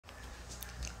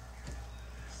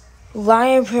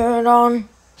Lionperodon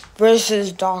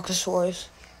versus Docosaurus.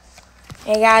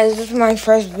 Hey guys, this is my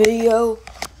first video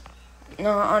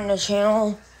on the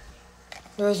channel.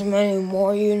 There's many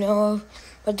more you know of,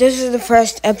 but this is the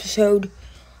first episode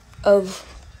of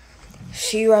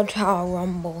Sea Reptile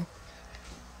Rumble.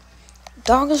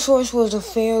 Docosaurus was a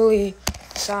fairly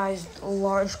sized,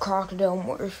 large crocodile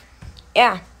morph.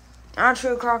 Yeah, not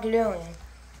true crocodilian.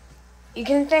 You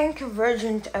can thank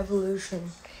convergent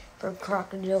evolution for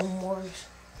crocodile morphs.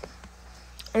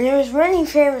 And there's many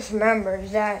famous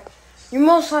members that you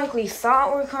most likely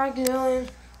thought were crocodilians,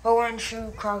 but weren't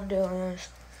true crocodilians.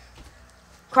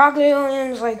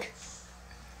 Crocodilians, like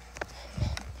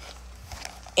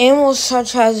animals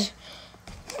such as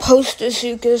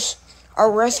Postosuchus,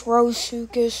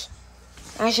 Erythrosuchus.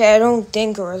 Actually, I don't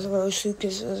think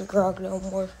Erythrosuchus is a crocodile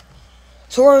morph.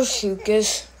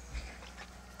 Saurosuchus,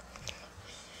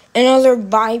 and other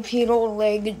bipedal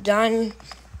legged dine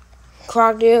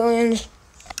crocodilians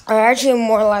are actually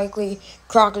more likely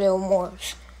crocodile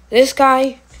morphs. This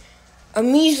guy, a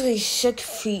measly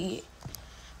 6 feet,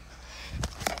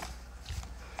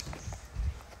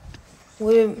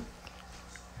 was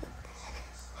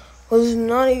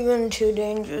not even too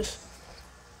dangerous.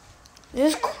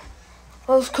 This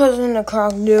close cousin of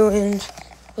crocodilians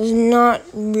was not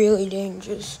really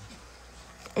dangerous.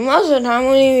 And most of the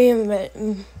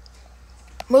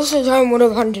time, would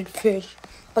have hunted fish,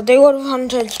 but they would have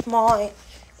hunted small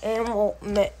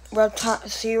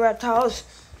sea reptiles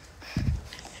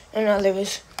and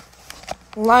others.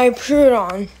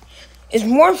 Lionperodon is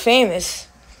more famous,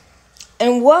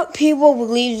 and what people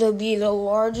believe to be the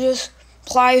largest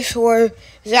pliosaur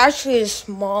is actually the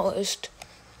smallest.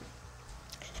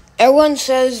 Everyone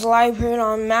says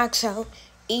Lionperodon max out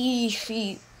 80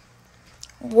 feet.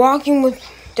 Walking with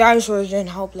dinosaurs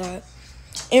didn't help that.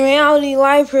 In reality,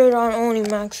 Lionperodon only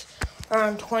maxed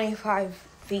around 25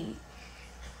 feet.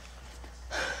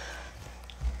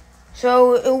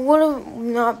 So it would have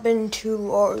not been too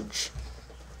large.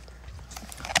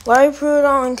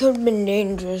 Lionperodon could have been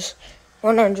dangerous,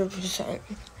 100%.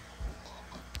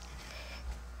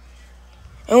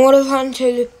 And would have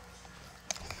hunted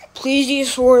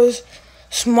plesiosaurs,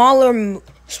 small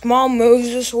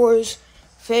mosasaurs,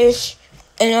 fish,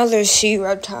 and other sea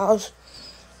reptiles.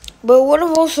 But would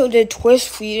have also did twist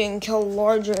feed and kill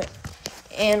larger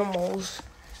animals.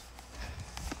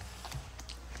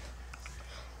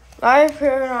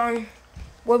 Lionperodon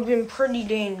would have been pretty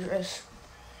dangerous.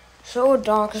 So would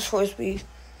Docosaurus be.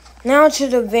 Now to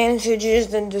the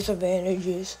advantages and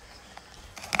disadvantages.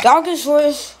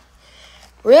 Docosaurus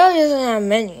really doesn't have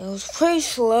many. It was pretty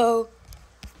slow.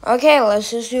 Okay,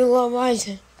 let's just do low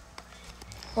bison.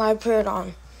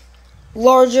 Lionperodon.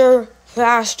 Larger,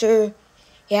 faster.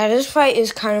 Yeah, this fight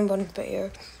is kind of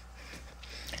unfair.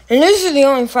 And this is the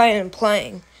only fight I'm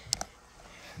playing.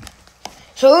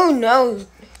 So who knows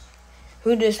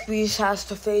who this beast has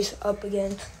to face up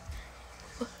against.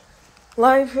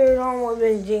 Lionperodon would have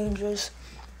been dangerous.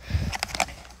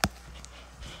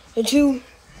 The two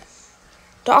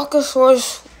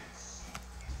Docosaurus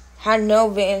had no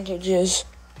advantages.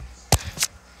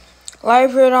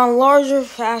 Lionperodon larger,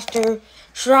 faster,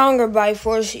 stronger by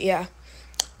force. Yeah,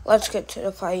 let's get to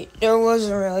the fight. There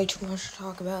wasn't really too much to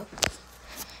talk about.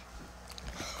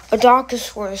 A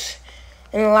Docosaurus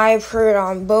and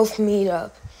Lionperodon both meet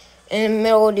up in the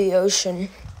middle of the ocean.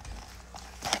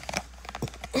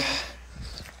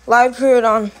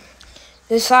 Lionperodon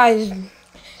decides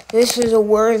this is a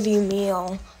worthy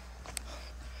meal.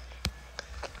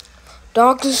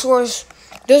 Docosaurus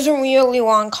doesn't really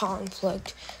want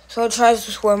conflict, so it tries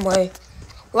to swim away.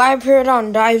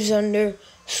 Lionperodon dives under,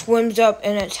 swims up,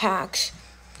 and attacks,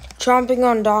 chomping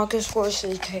on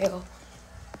Docosaurus' tail.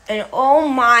 And oh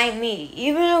my me,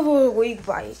 even if it was a weak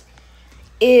bite,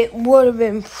 it would have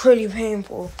been pretty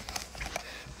painful.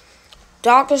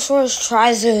 Docosaurus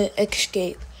tries to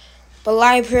escape, but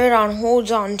Lionperodon holds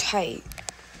on tight.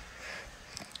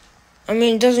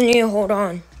 Doesn't need to hold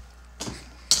on.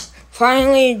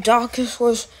 Finally,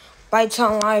 Docosaurus bites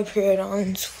on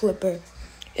Lionperodon's flipper.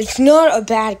 It's not a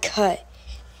bad cut.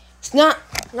 It's not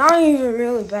even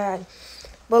really bad.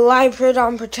 But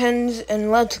Lionperodon pretends and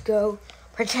lets go,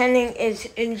 pretending it's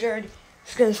injured.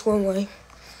 It's gonna swim away.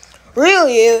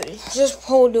 Really, it just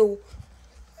pulled the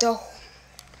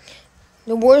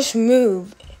worst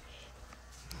move.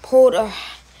 Pulled a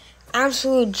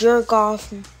absolute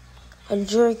jerkish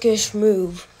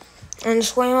move, and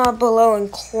swam up below and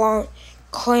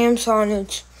clamps on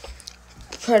its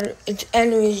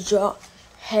enemy's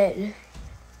head.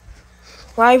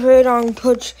 Lionperodon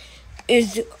puts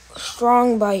its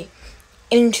strong bite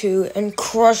into and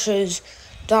crushes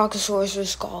Darkosaurus'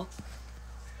 skull.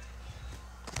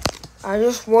 I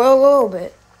just spoiled a little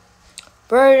bit.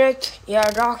 Verdict, yeah,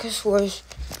 Darkosaurus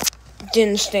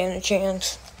didn't stand a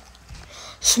chance.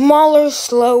 Smaller,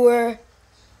 slower,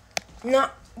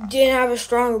 didn't have a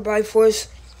stronger bite force.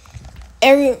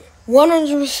 100%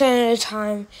 of the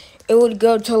time, it would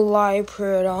go to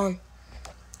Liopleurodon.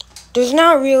 There's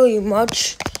not really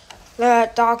much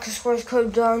that Darkosaurus could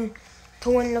have done to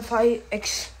win the fight.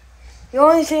 The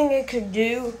only thing it could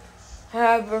do,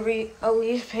 have a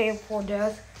least painful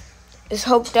death, is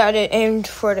hope that it aimed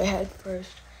for the head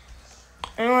first.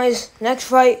 Anyways, next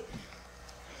fight,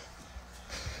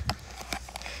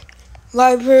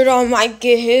 Liopleurodon might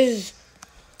get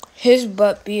his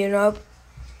butt beaten up.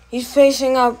 He's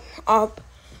facing up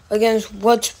against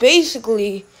what's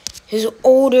basically his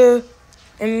older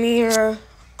and meaner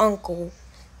uncle,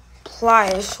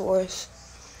 Pliosaurus.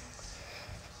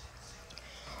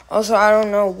 Also, I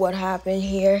don't know what happened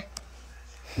here.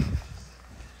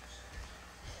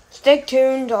 Stay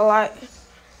tuned to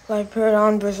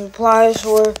Liopleurodon versus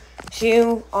Pliosaurus. See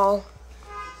you all